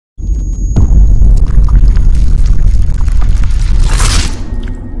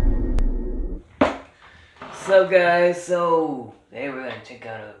up, guys? So today we're gonna check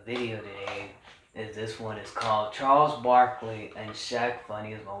out a video today. This one is called Charles Barkley and Shaq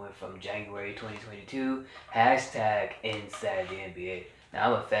Funniest Moment from January 2022. Hashtag Inside the NBA.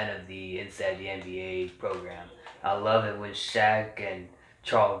 Now I'm a fan of the Inside the NBA program. I love it when Shaq and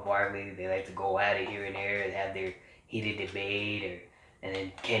Charles Barkley, they like to go at it here and there and have their heated debate, and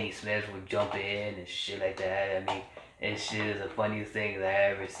then Kenny Smith would jump in and shit like that. I mean, and shit is the funniest thing that I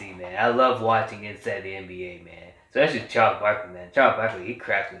ever see, man. I love watching Inside the NBA, man. Especially Charles Barkley, man. Charles Barkley, he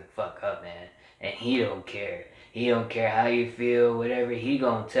cracks me the fuck up, man. And he don't care. He don't care how you feel, whatever. He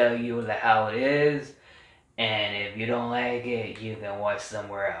gonna tell you how it is. And if you don't like it, you can watch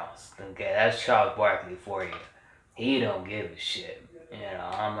somewhere else. Okay, that's Charles Barkley for you. He don't give a shit. You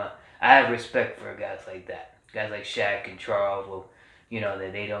know, I have respect for guys like that. Guys like Shaq and Charles, well, you know,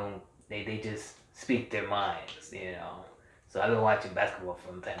 that they just speak their minds, you know. So I've been watching basketball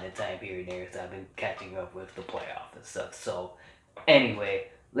from time to time here and there, so I've been catching up with the playoff and stuff. So anyway,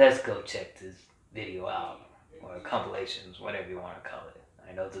 let's go check this video out, or compilations, whatever you want to call it.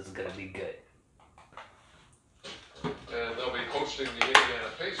 I know this is gonna be good. And they'll be hosting the Indiana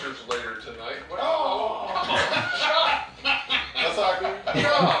Pacers later tonight. Oh! That's how I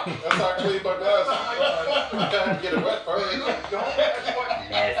clean my guys. Gotta get it wet first.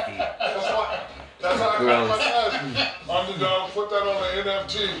 Nasty. That's how I clean my guys. Underdog, put that on the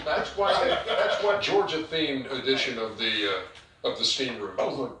NFT. That's why Georgia-themed edition of the steam room. I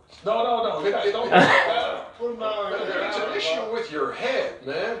was like, no. Put them down. It's an issue with your head,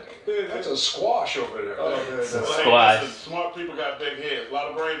 man. That's a squash over there. It's a squash. Smart people got big heads. A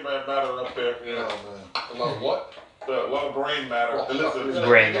lot of brain matter up there. Yeah. Oh, man. A lot of what? A lot of brain matter.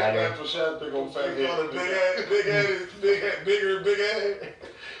 Brain matter. That's for sure. Big old fat head. Big head, bigger head.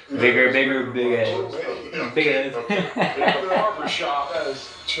 Bigger ass. Big ass. The barber shop has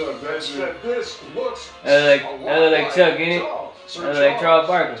Chuck. This looks like Chuck, ain't it? I look like Charles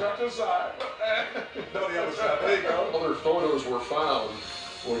Barkley. Chuck aside. No, the other side. There you go. Other photos were found,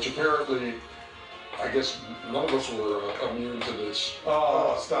 which apparently, I guess none of us were immune to this.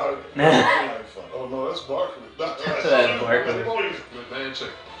 Oh, stop it. Oh, no, that's Barkley. That's Barkley.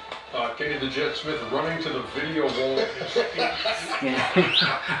 Advancing. Kenny the Jet Smith running to the video wall.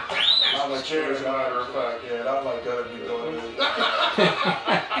 I'm a chair, as a matter of fact. Yeah, I'm like that if you doing it.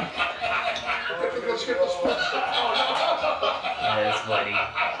 Let's get this one. That's funny.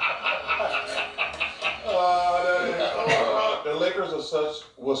 The Lakers are such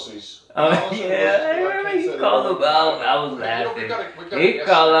wussies. Oh yeah, I remember he called them out. I was laughing. He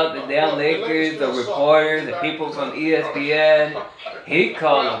called out the damn Lakers, the reporters, the people from ESPN. He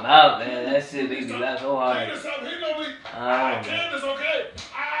called them out, man. That shit made me laugh so hard. Candace, Oh, okay?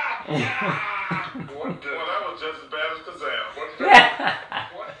 Well, that was just as bad as Kazam.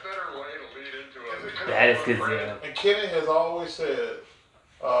 What better way to lead into That is Kazam. And Kenny has always said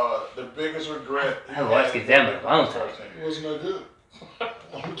the biggest regret. I watched Kazam a long time. It wasn't that good.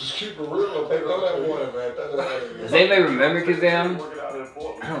 Just keep it real. Hey, throw that water, man. Does anybody remember Kazam?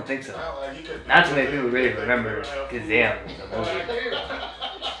 I don't think so. Not too many people really remember Kazam.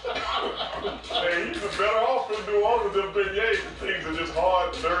 Hey, he's better off to do all of them beignets and things are just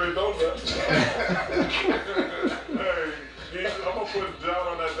hard, dirty donuts. Hey, I'm gonna put it down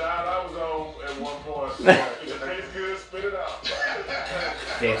on that diet I was on at one point. If it tastes good, spit it out.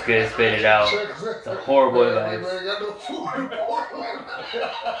 Tastes good, spit it out. It's a horrible advice.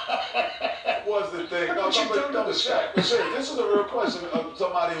 What's the thing? No, this is a real question of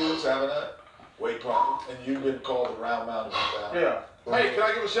somebody who's having a weight problem and you've been called a round mountain. Yeah. Hey, can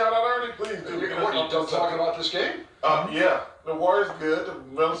I give a shout out, Ernie? Please do. What, you done talking about this game? Yeah. The Warriors good. The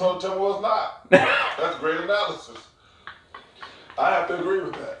Minnesota Timberwolves not. That's great analysis. I have to agree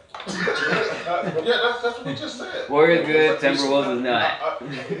with that. Yeah, that's what we just said. Warriors good, Timberwolves is not.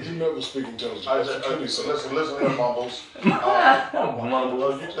 You never speak intelligence. Listen to them mumbles.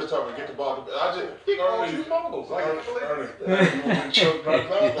 Mumbles. You just tell me get the ball. He calls you mumbles. I can't believe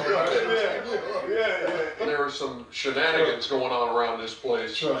it. There are some shenanigans going on around this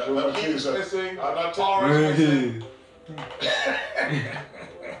place. My keys missing. I'm not tolerant missing.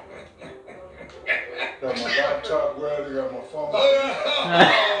 Got my laptop ready, got my phone.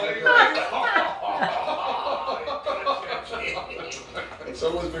 So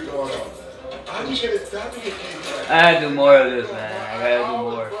what's been going on, man? How'd you get it? How'd you get keys back? I gotta do more of this, man. I gotta do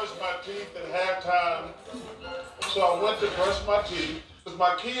more. I brushed my teeth at halftime, so I went to brush my teeth because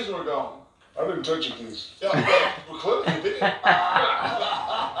my keys were gone. I didn't touch your keys. Yeah, well, clearly you did.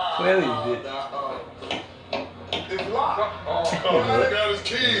 Clearly you did. It's locked. Oh, he got his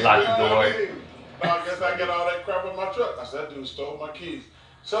keys. Lock the door. I guess I got all that crap in my truck. I said, that dude stole my keys.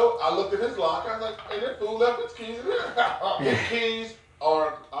 So I looked at his locker. I was like, "Hey, that fool left his keys in there." His keys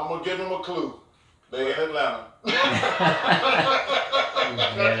are. I'm gonna give him a clue. They in Atlanta.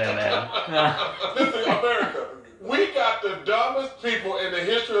 Listen, America. We got the dumbest people in the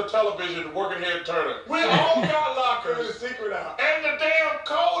history of television working here at Turner. We all got lockers. The secret out. And the damn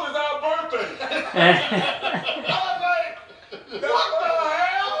code is our birthday. I was like, what the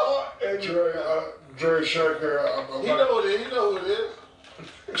hell? And Jerry Shaq here. He know what it is. He know who it is.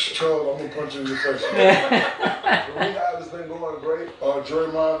 Charles, I'm gonna punch you in your face. The rehab has been going great.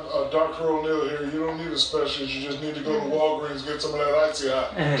 Draymond, Dr. O'Neal here. You don't need a specialist. You just need to go to Walgreens, get some of that icy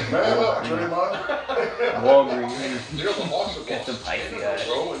hot. Man up, Draymond. Walgreens. They're the awesome Got some icy hot.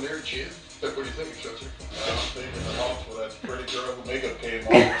 Row in their gym. What do you think, Chelsea? I'm thinking the Hawks for that pretty girl who makeup came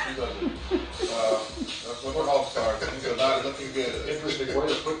on. She's ugly. That's what the Hawks are. They're not looking good. Interesting way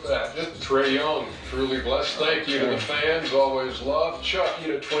to put that. Trey Young, truly blessed. Thank you to the fans. Always love. Chuck,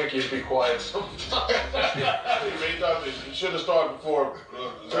 you to Twinkie, be quiet sometimes. You should have started before.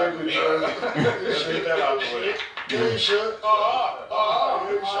 Thank you, Jerry. Get that out the way. Yeah, you should.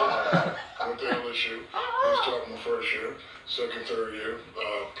 Yeah, you should. What the hell is you? He's starting the first year, second, third year.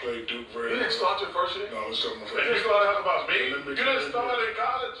 Played Duke very well. You didn't start your first year? No, he's starting the You first year. didn't start talking about me? You didn't start in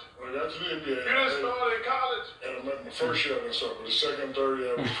college? When I got to the NBA. You didn't start in college? And my first year I didn't start, but the second, third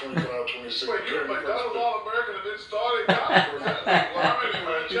year I was 25, 26. Wait, you're a McDonald's All-American and didn't start in college? Well, how many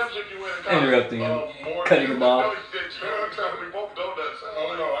championship you win in college? Interrupting him. More Cutting him off. No, you didn't. We both know that.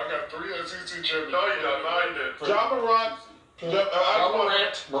 Oh no, I got 3 SEC championships. No, you didn't. No, you didn't. John Morant. Morant,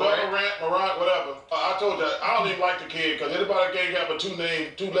 whatever. I told you, I don't even like the kid because anybody that can't have two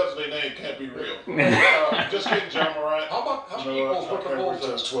letters in their name can't be real. Just kidding, John Morant. How many equals with the I Bulls? can't wait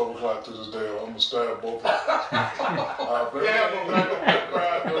till it's 12 o'clock through this day. I'm going to stab both of them.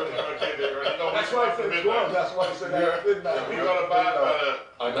 That's why I said 12. That's why I said that midnight. We're going to buy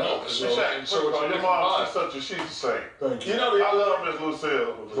I know. So your mom, she's the same. Thank you. You know, I love Miss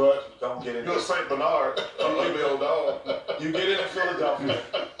Lucille, but don't get in. You're a St. Bernard. You give me old dog. You get in Philadelphia.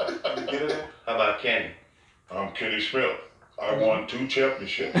 You get in. How about Kenny? I'm Kenny Smith. I won 2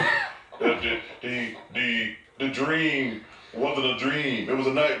 championships. The dream wasn't a dream. It was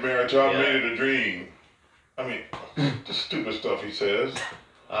a nightmare until I made it a dream. I mean, the stupid stuff he says.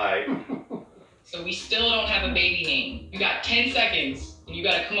 All right. So we still don't have a baby name. You got 10 seconds, and you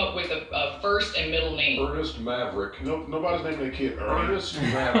got to come up with a first and middle name. Ernest Maverick. Nobody's naming their kid Ernie. Ernest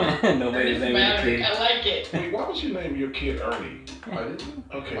Maverick. Nobody's naming the Maverick, kid. I like it. Wait, why would you name your kid Ernie? I didn't.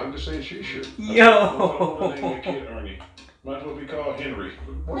 Okay. I'm just saying she should. Don't name Yo. your kid Ernie. Might as well be called Henry.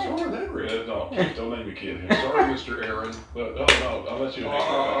 What's wrong with Henry? No, please don't name your kid Henry. Sorry, Mr. Aaron. But, no, I'll let you name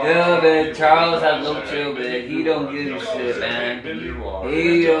Yeah, man, Charles has no chill, man. He don't give a shit, man. You are.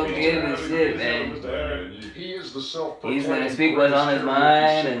 He don't give a shit, man. He is the self. He's gonna speak what's on his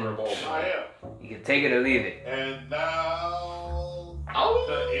mind, and I am. you can take it or leave it. And now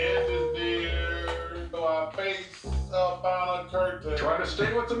the end is near. So I face upon a curtain. Try to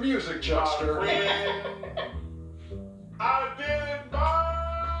stay with the music, My Chester. friend, I did it my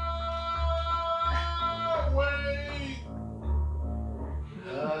way.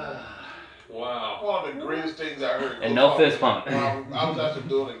 Wow. One of the greatest things I heard. And no fist pump. I was actually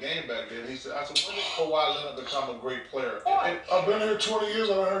doing a game back then. He said, when did Kawhi Leonard become a great player? And I've been here 20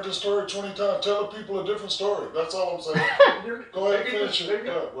 years. I've heard this story 20 times. Tell the people a different story. That's all I'm saying. Go ahead and finish it.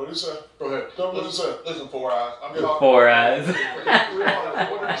 What did he say? Go ahead. What did he say? Listen, 4 eyes. I'm talking. 4 eyes.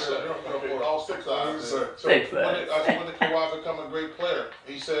 What did he say? All 6 eyes. So 6 when eyes. did Kawhi become a great player?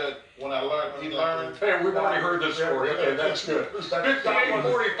 He said, when I learned, he learned. Hey, we've already heard this story. Okay, that's good.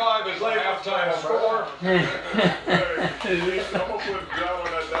 58-45 is the halftime score. I'm gonna put John on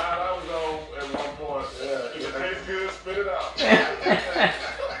that diet I was on at one point. If it tastes good, spit it out.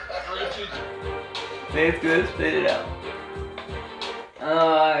 Tastes good, spit it out.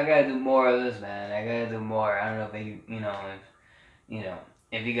 Oh, I gotta do more of this, man. I gotta do more. I don't know if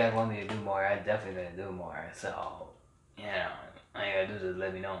if you guys want me to do more, I definitely gonna do more. So, all you gotta do is just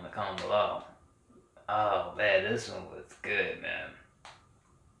let me know in the comment below. Oh man, this one was good, man.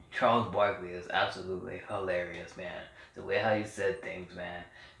 Charles Barkley is absolutely hilarious, man. The way how he said things, man,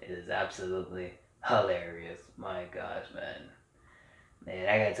 it is absolutely hilarious. My gosh, man. Man,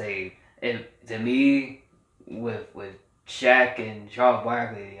 I gotta tell you, to me, with Shaq and Charles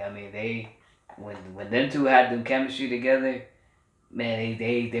Barkley, I mean, when them two had them chemistry together, man,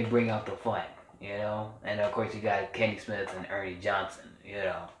 they bring out the fun, And of course, you got Kenny Smith and Ernie Johnson,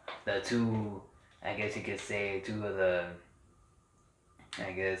 the two, I guess you could say, two of the,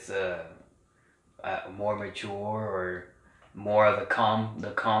 more mature or more of the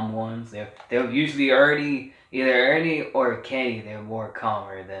calm ones. They're usually either Ernie or Kenny. They're more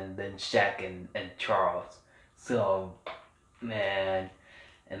calmer than Shaq and Charles. So, man,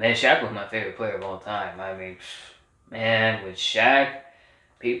 and man, Shaq was my favorite player of all time. I mean, man, with Shaq,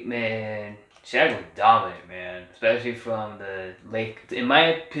 man, Shaq was dominant, man. Especially from the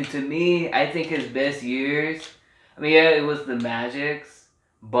to me, I think his best years. I mean, yeah, it was the Magics,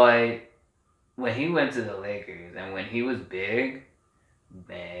 but when he went to the Lakers and when he was big,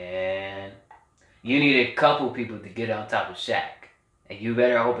 man, you need a couple people to get on top of Shaq, and you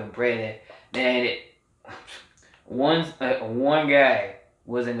better hope and pray that man, one guy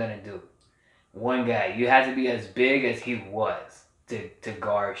wasn't gonna do it. One guy, you had to be as big as he was to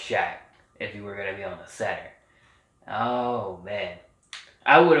guard Shaq if you were gonna be on the center. Oh man,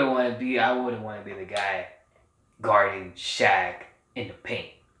 I wouldn't want to be the guy guarding Shaq in the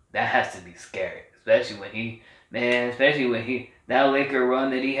paint. That has to be scary, especially when that Laker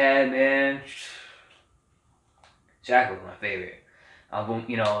run that he had, man. Shaq was my favorite. I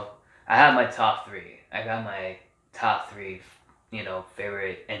have my top three. I got my top three,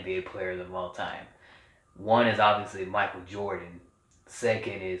 favorite NBA players of all time. One is obviously Michael Jordan.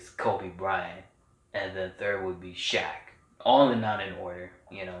 Second is Kobe Bryant. And then third would be Shaq. All not in order,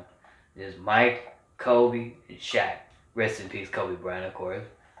 There's Mike, Kobe, and Shaq. Rest in peace, Kobe Bryant, of course.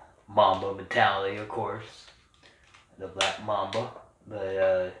 Mamba mentality, of course. The Black Mamba.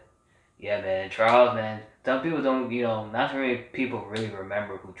 But, yeah, man, Charles, man. Some people don't, not very many people really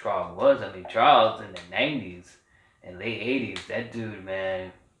remember who Charles was. I mean, Charles in the 90s and late 80s, that dude,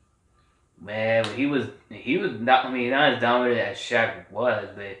 man, he was not, not as dominant as Shaq was,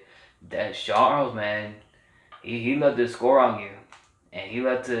 but that Charles, man, he loved to score on you, and he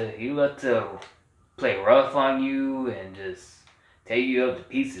loved to play rough on you and just take you up to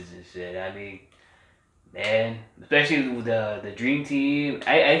pieces and shit. I mean, man, especially with the Dream Team.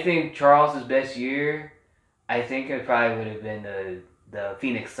 I think Charles's best year, I think it probably would have been the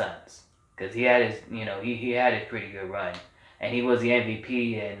Phoenix Suns, because he had his he had a pretty good run, and he was the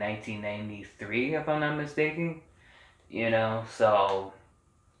MVP in 1993 if I'm not mistaken. So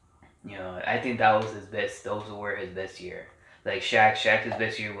I think that was his best. Those were his best year. Like Shaq's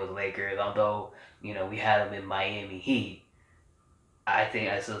best year was Lakers, although we had him in Miami Heat. I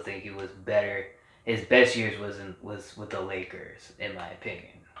still think he was better. His best years was with the Lakers, in my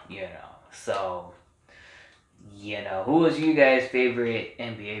opinion. So who was you guys' favorite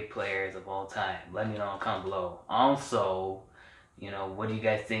NBA players of all time? Let me know in the comment below. Also, what do you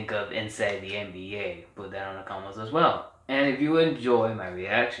guys think of Inside the NBA? Put that on the comments as well. And if you enjoy my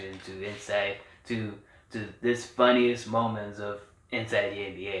reaction to this funniest moments of Inside the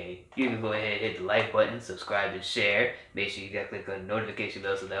NBA, you can go ahead and hit the like button, subscribe, and share. Make sure you guys click on the notification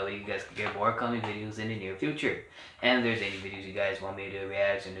bell so that way you guys can get more coming videos in the near future. And if there's any videos you guys want me to do a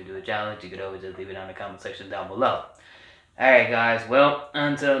reaction or do a challenge, you could always just leave it on the comment section down below. Alright guys, well,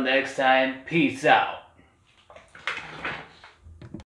 until next time, peace out.